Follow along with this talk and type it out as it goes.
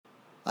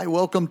Hi,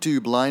 welcome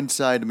to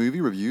Blindside Movie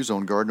Reviews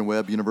on Gardner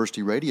Webb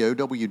University Radio,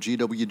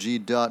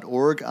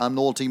 WGWG.org. I'm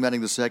Noel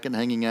Manning II,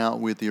 hanging out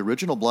with the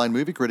original blind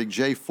movie critic,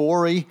 Jay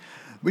Forry.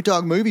 We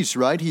talk movies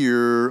right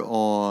here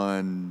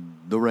on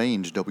The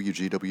Range,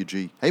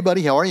 WGWG. Hey,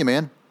 buddy, how are you,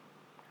 man?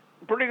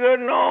 Pretty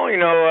good and all.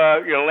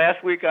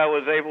 Last week I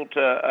was able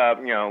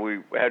to, we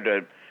had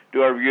to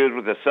do our reviews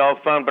with a cell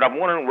phone, but I'm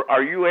wondering,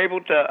 are you able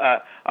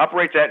to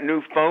operate that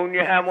new phone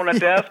you have on the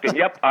desk? And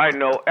yep, I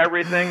know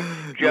everything.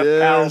 Jeff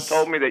Powell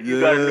told me that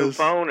you got a new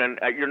phone and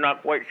you're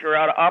not quite sure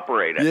how to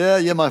operate it.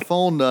 Yeah, my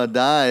phone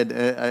died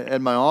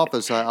at my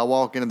office. I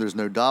walk in and there's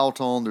no dial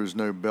tone, there's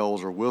no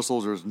bells or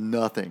whistles, there's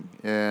nothing.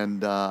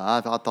 And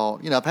I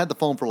thought, I've had the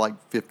phone for like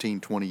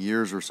 15, 20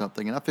 years or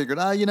something, and I figured,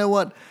 you know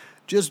what?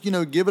 Just,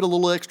 give it a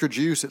little extra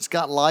juice. It's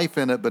got life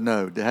in it, but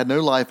no, it had no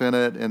life in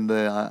it. And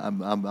I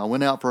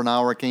went out for an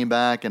hour, came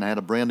back, and I had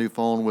a brand new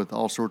phone with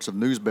all sorts of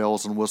news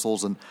bells and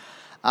whistles, and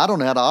I don't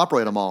know how to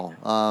operate them all.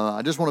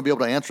 I just want to be able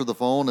to answer the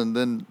phone and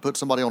then put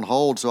somebody on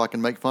hold so I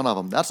can make fun of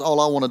them. That's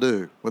all I want to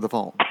do with the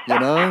phone,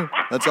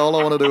 That's all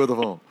I want to do with the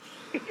phone.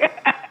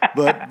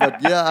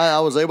 But yeah,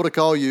 I was able to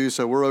call you,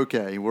 so we're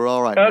okay. We're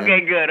all right. Okay,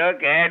 man. Good.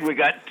 Okay, and we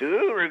got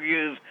two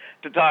reviews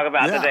to talk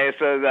about today,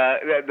 so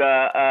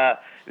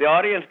the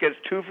audience gets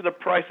two for the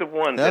price of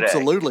one today.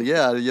 Absolutely,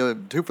 yeah.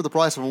 Two for the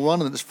price of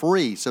one, and it's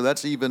free, so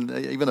that's even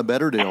a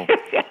better deal.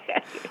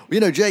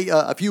 Jay,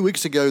 a few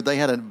weeks ago, they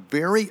had a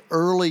very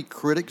early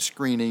critic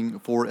screening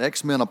for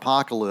Xmen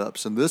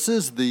Apocalypse, and this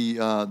is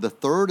the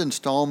third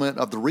installment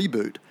of the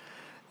reboot.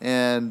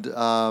 And,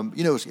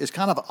 it's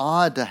kind of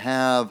odd to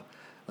have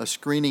a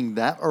screening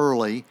that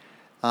early.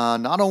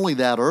 Not only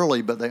that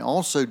early, but they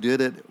also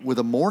did it with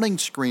a morning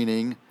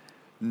screening,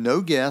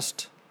 no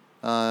guest,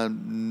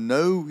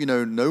 no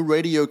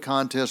radio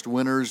contest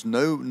winners,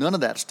 none of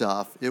that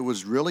stuff. It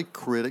was really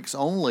critics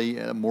only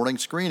at a morning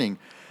screening,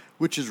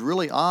 which is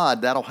really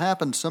odd. That'll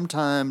happen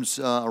sometimes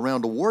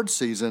around award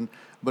season,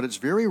 but it's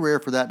very rare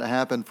for that to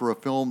happen for a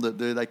film that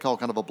they call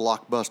kind of a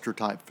blockbuster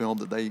type film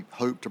that they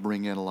hope to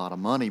bring in a lot of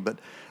money. But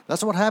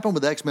that's what happened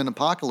with Xmen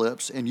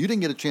Apocalypse, and you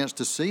didn't get a chance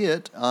to see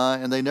it,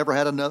 and they never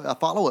had a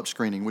follow-up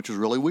screening, which is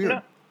really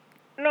weird.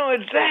 No,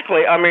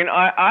 exactly. I mean,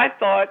 I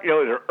thought, it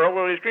was an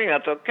early screening.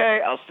 That's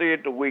okay. I'll see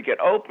it the week it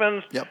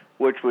opens,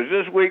 which was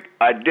this week.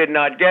 I did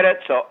not get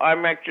it, so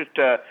I'm anxious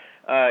to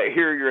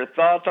hear your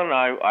thoughts on it.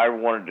 I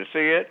wanted to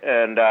see it,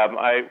 and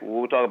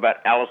we'll talk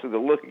about Alice Through the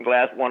Looking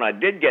Glass, one I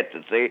did get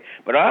to see.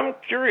 But I'm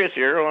curious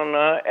here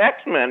on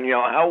X-Men.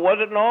 How was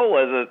it, Noel?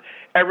 Was it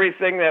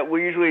everything that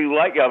we usually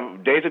like?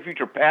 Days of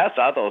Future Past,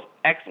 I thought it was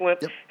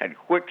excellent. Yep. Had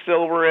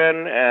Quicksilver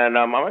in, and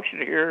I'm anxious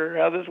to hear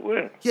how this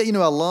went. Yeah,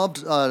 I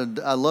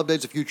loved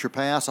Days of Future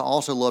Past. I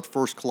also loved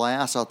First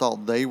Class. I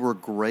thought they were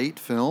great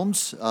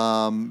films.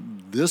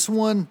 This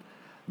one,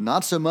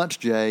 not so much,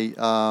 Jay.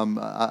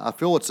 I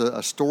feel it's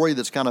a story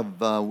that's kind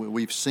of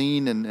we've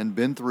seen and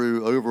been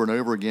through over and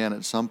over again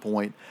at some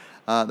point.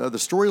 The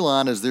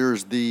storyline is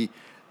there's the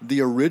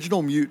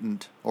original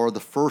mutant, or the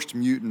first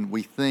mutant,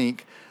 we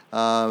think,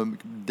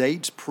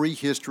 dates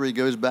prehistory,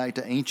 goes back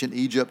to ancient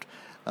Egypt,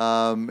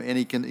 and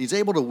he's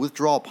able to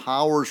withdraw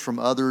powers from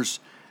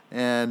others,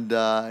 and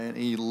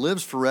he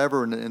lives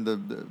forever. And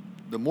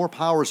the more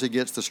powers he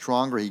gets, the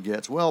stronger he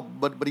gets. Well,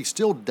 but he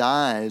still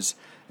dies.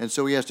 And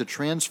so he has to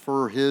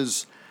transfer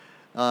his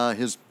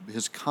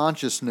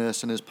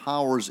consciousness and his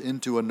powers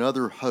into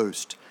another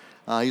host.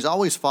 He's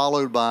always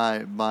followed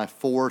by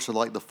four, so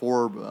like the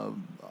four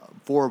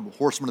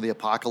horsemen of the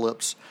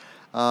apocalypse.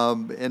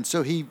 And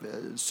so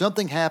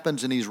something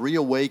happens and he's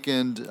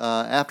reawakened.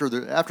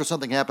 After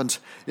something happens,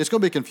 it's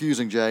going to be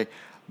confusing, Jay.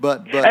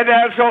 But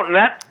that's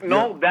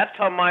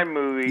how my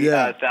movie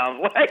sounds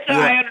like. Yeah.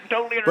 I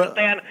totally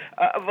understand.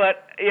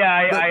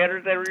 I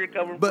understand where you're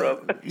coming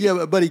from.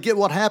 But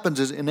what happens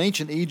is in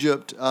ancient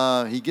Egypt,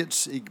 he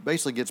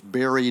basically gets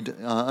buried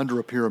under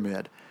a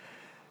pyramid.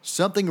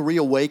 Something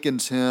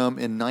reawakens him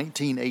in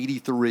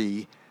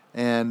 1983,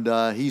 and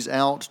he's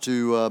out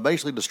to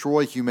basically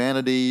destroy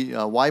humanity,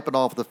 wipe it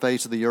off the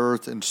face of the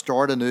earth, and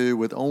start anew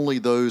with only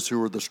those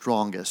who are the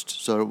strongest.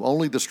 So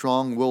only the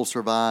strong will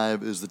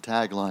survive is the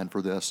tagline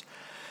for this.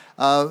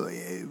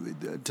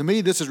 To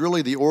me, this is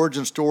really the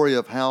origin story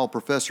of how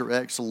Professor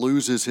X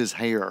loses his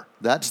hair.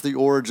 That's the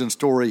origin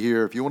story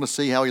here. If you want to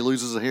see how he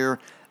loses his hair,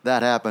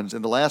 that happens.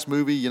 In the last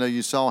movie,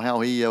 you saw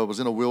how he was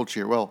in a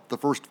wheelchair. Well, the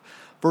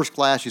first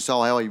Class, you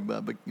saw how he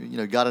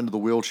got into the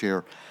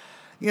wheelchair.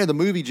 The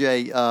movie,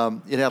 Jay, it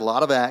had a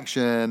lot of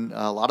action,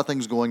 a lot of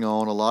things going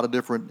on, a lot of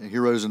different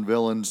heroes and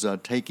villains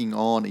taking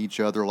on each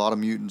other, a lot of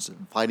mutants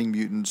fighting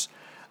mutants.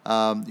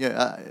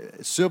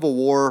 Civil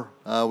War,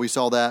 we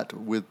saw that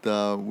with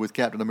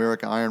Captain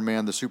America, Iron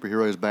Man, the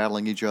superheroes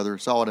battling each other.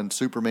 Saw it in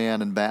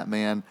Superman and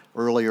Batman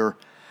earlier.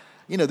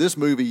 This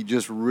movie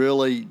just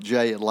really,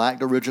 Jay, it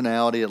lacked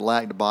originality, it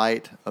lacked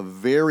bite, a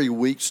very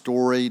weak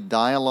story.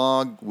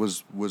 Dialogue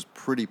was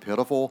pretty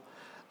pitiful.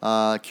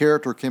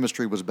 Character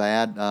chemistry was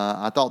bad.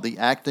 I thought the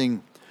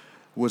acting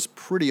was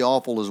pretty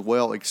awful as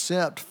well,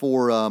 except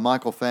for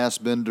Michael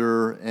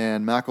Fassbender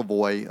and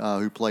McAvoy,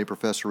 who play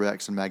Professor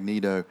X and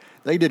Magneto.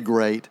 They did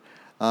great.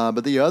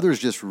 but the others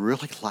just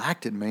really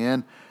lacked it,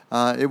 man.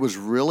 It was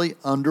really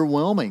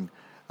underwhelming.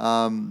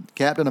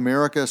 Captain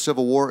America: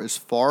 Civil War is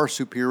far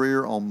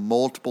superior on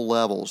multiple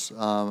levels.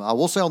 I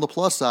will say on the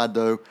plus side,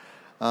 though,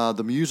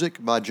 the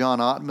music by John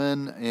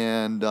Ottman,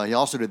 and he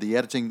also did the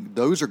editing.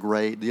 Those are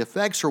great. The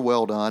effects are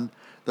well done.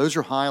 Those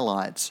are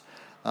highlights.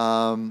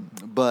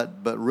 But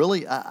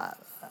really, I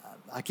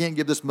can't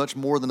give this much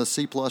more than a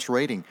C+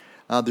 rating.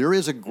 There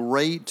is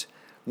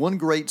one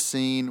great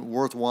scene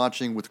worth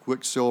watching with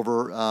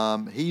Quicksilver.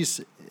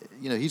 He's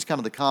kind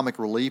of the comic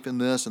relief in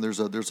this, and there's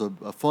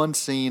a fun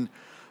scene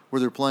where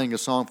they're playing a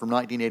song from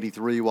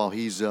 1983 while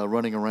he's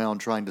running around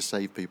trying to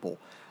save people.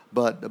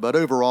 But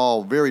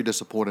overall, very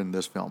disappointed in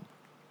this film.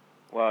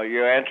 Well,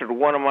 you answered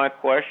one of my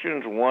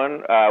questions.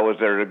 One, was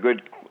there a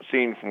good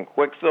scene from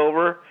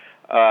Quicksilver?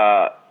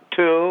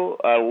 Two,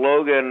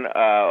 Logan,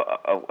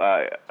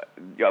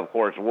 of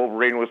course,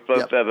 Wolverine was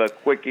supposed to have a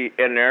quickie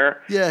in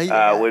there.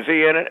 Yeah, was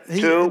he in it?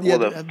 Two, will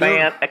the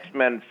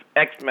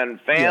X-Men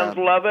fans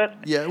love it?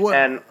 Yeah, well,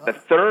 and the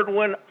third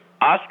one,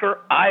 Oscar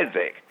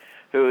Isaac,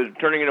 who is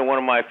turning into one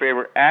of my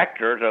favorite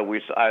actors.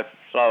 I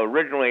saw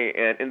originally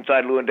in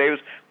Inside Llewyn Davis,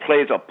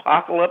 plays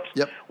Apocalypse.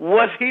 Yep.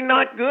 Was he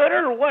not good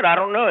or what? I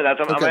don't know. That's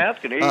what I'm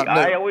asking.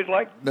 I always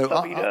like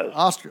stuff he does.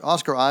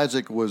 Oscar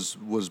Isaac was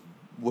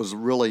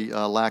really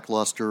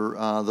lackluster.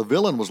 The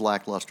villain was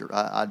lackluster.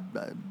 I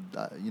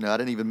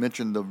didn't even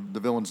mention the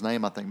villain's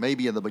name. I think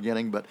maybe in the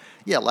beginning, but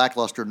yeah,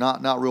 lackluster.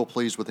 Not real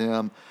pleased with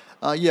him.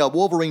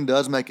 Wolverine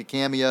does make a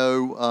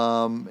cameo,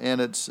 and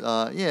it's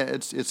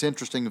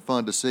interesting and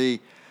fun to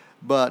see,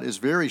 but it's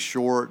very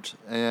short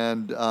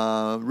and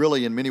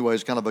really in many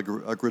ways kind of a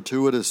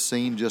gratuitous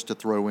scene just to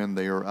throw in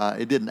there.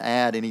 It didn't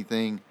add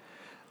anything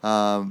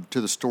to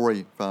the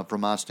story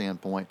from my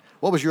standpoint.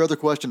 What was your other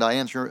question? Did I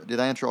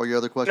answer all your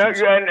other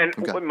questions? No, and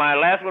okay. My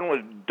last one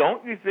was,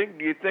 do you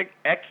think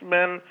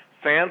X-Men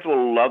fans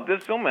will love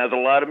this film? It has a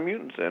lot of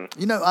mutants in it.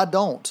 I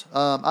don't.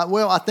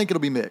 I think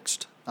it'll be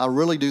mixed. I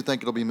really do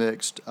think it'll be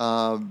mixed.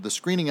 The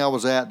screening I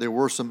was at, there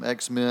were some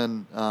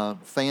X-Men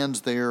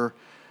fans there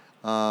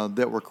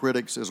that were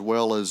critics as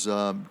well as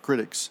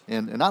critics.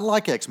 And I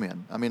like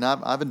X-Men. I mean,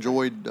 I've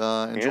enjoyed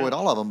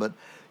all of them, but,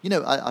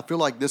 I feel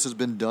like this has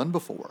been done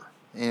before.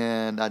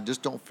 And I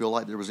just don't feel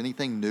like there was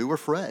anything new or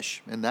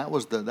fresh, and that's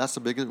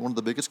one of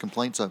the biggest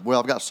complaints. I've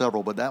got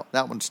several, but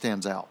that one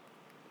stands out.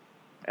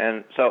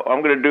 And so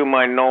I'm going to do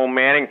my Noel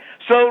Manning.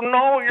 So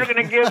Noel, you're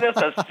going to give this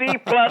a C+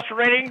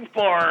 rating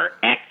for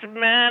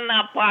X-Men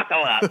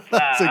Apocalypse.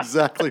 That's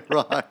exactly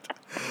right.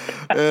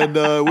 And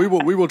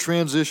we will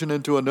transition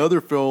into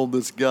another film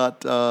that's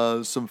got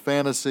some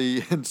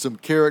fantasy and some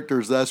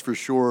characters, that's for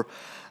sure.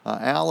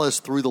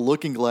 Alice Through the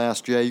Looking Glass.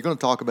 Jay, you're going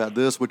to talk about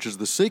this, which is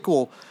the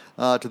sequel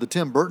to the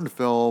Tim Burton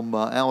film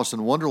Alice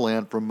in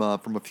Wonderland from a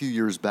few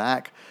years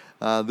back.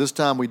 This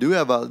time we do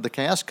have the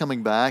cast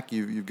coming back.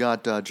 You've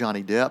got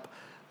Johnny Depp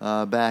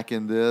back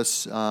in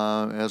this,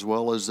 as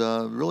well as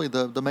really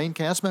the main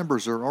cast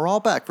members are all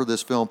back for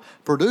this film.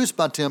 Produced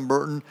by Tim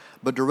Burton,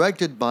 but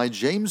directed by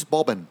James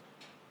Bobin.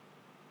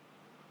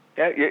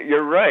 Yeah,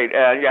 you're right.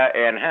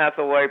 Anne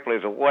Hathaway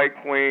plays a White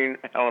Queen.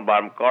 Helen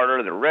Bonham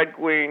Carter, the Red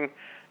Queen.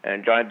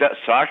 And Johnny Depp.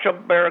 Sacha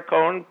Baron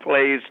Cohen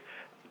plays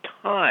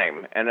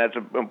Time, and that's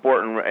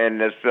important in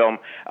this film.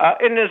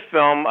 It's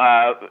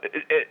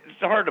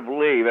hard to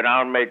believe, and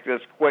I'll make this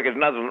quick. There's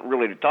nothing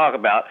really to talk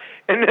about.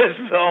 In this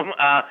film,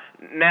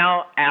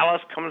 now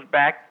Alice comes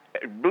back,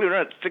 believe it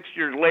or not, 6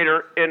 years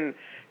later in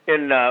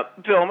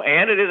film,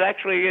 and it is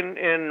actually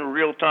in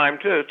real time,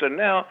 too. So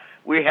now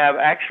we have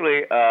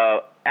actually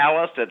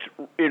Alice that's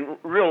in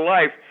real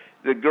life.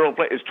 The girl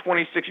is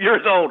 26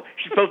 years old.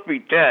 She's supposed to be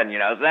 10,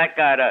 So that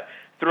kind of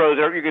throws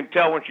her. You can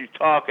tell when she's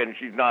talking,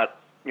 she's not,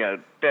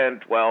 10,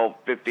 12,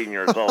 15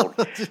 years old.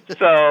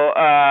 So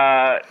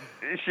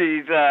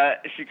she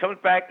comes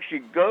back. She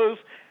goes.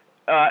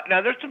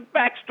 Now there's some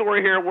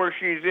backstory here where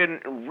she's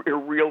in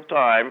real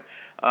time.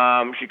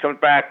 She comes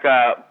back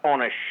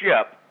on a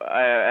ship,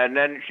 and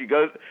then she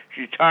goes.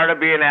 She's tired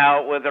of being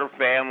out with her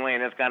family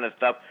and this kind of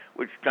stuff,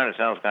 which kind of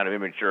sounds kind of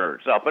immature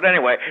itself. But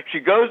anyway, she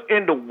goes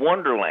into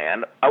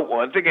Wonderland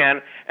once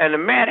again, and the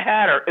Mad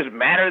Hatter is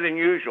madder than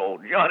usual,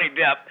 Johnny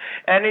Depp,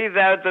 and he's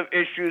had some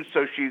issues.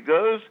 So she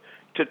goes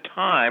to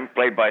Time,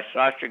 played by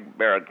Sacha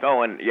Baron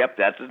Cohen. Yep,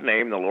 that's his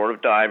name, the Lord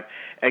of Time,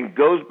 and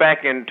goes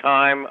back in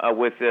time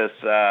with this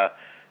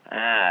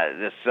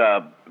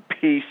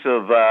piece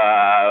of,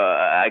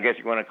 I guess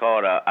you want to call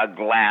it a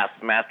glass,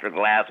 master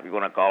glass, if you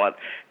want to call it.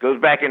 Goes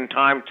back in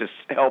time to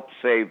help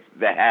save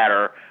the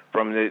Hatter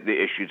from the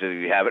issues that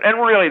he has. And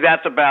really,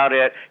 that's about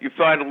it. You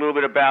find a little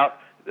bit about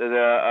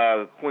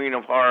the Queen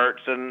of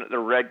Hearts and the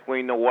Red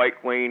Queen, the White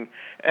Queen,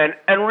 and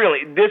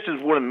really, this is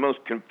one of the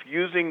most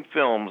confusing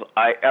films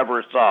I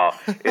ever saw.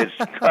 It's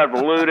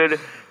convoluted.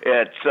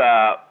 It's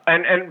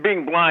and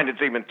being blind,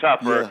 it's even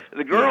tougher. Yeah.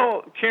 The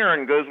girl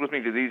Karen goes with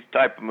me to these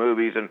type of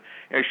movies, and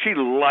she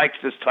likes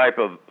this type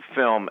of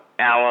film.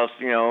 Alice,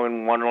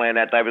 in Wonderland,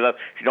 that type of stuff.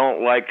 She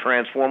don't like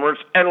Transformers,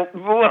 and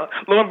lo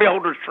and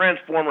behold, there's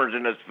Transformers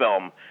in this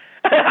film.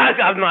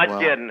 I'm not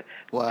kidding.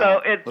 Wow.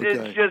 So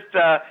it's just.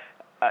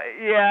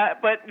 Yeah,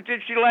 but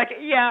did she like it?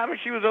 Yeah, I mean,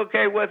 she was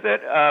okay with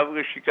it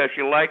because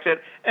she likes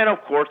it, and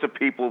of course the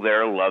people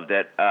there loved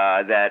it.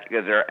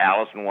 Because they're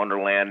Alice in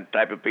Wonderland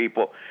type of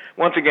people.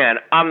 Once again,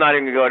 I'm not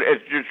even going to go.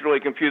 It's just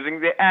really confusing.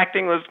 The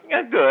acting was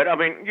good. I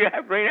mean, you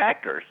have great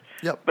actors.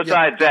 Yep.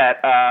 Besides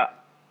that,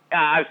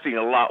 I've seen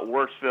a lot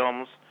worse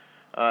films.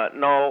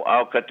 No,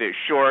 I'll cut this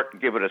short.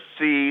 Give it a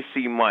C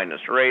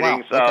minus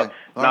rating. Wow. Okay.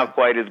 So not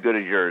quite as good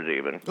as yours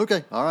even.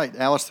 Okay. All right.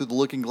 Alice Through the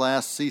Looking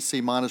Glass,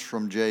 C minus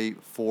from Jay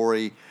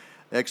Forry.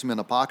 Xmen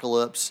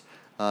Apocalypse,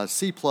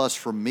 C plus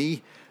from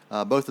me.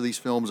 Both of these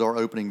films are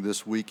opening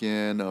this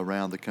weekend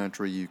around the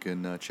country. You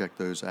can check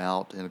those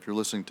out. And if you're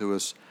listening to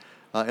us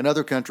in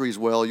other countries,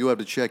 well, you have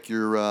to check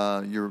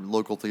your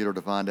local theater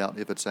to find out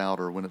if it's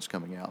out or when it's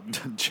coming out.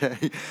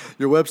 Jay,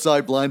 your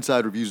website,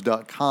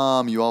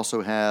 blindsidereviews.com. You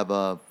also have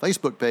a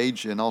Facebook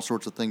page and all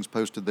sorts of things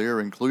posted there,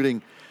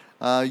 including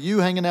you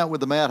hanging out with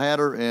the Mad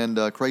Hatter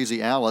and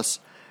Crazy Alice.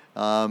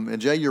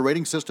 And Jay, your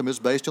rating system is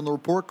based on the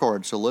report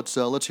card, so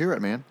let's hear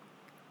it, man.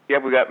 Yeah,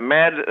 we got the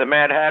Mad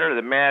Hatter,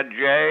 the Mad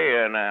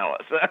Jay, and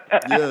Alice.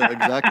 Yeah,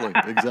 exactly.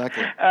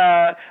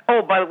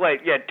 Oh, by the way,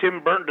 yeah,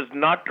 Tim Burton does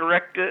not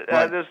direct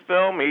this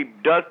film. He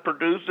does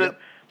produce it,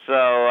 so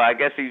I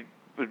guess he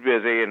was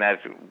busy, and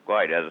that's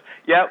why he does it.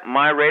 Yeah,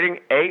 my rating,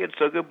 A, it's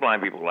so good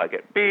blind people like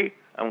it. B,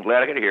 I'm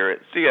glad I could hear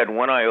it. C, I had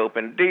one eye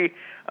open. D,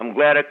 I'm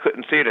glad I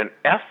couldn't see it. And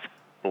F,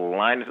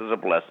 blindness is a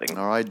blessing.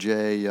 All right,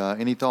 Jay,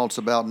 any thoughts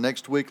about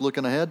next week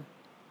looking ahead?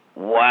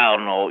 Wow,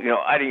 no,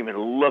 I didn't even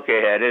look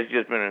ahead. It's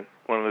just been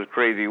one of those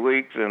crazy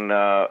weeks, and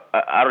I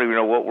don't even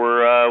know what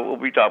we'll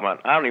be talking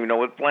about. I don't even know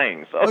what's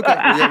playing. So. Okay,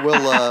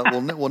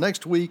 well,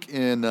 next week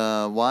in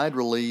wide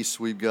release,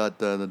 we've got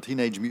the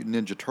Teenage Mutant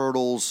Ninja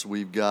Turtles,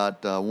 we've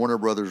got Warner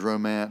Brothers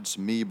Romance,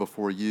 Me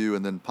Before You,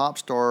 and then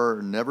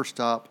Popstar Never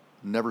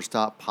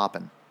Stop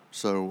Poppin'.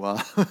 So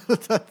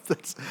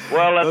that's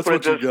put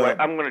it this way.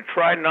 I'm going to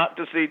try not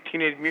to see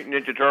Teenage Mutant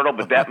Ninja Turtle,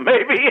 but that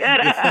may be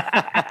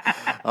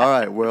it. All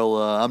right. Well,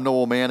 I'm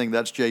Noel Manning.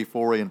 That's Jay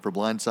Forry, and for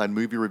Blindside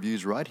Movie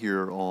Reviews right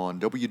here on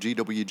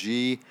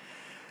WGWG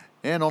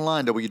and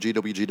online,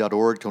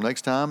 WGWG.org. Till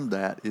next time,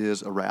 that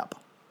is a wrap.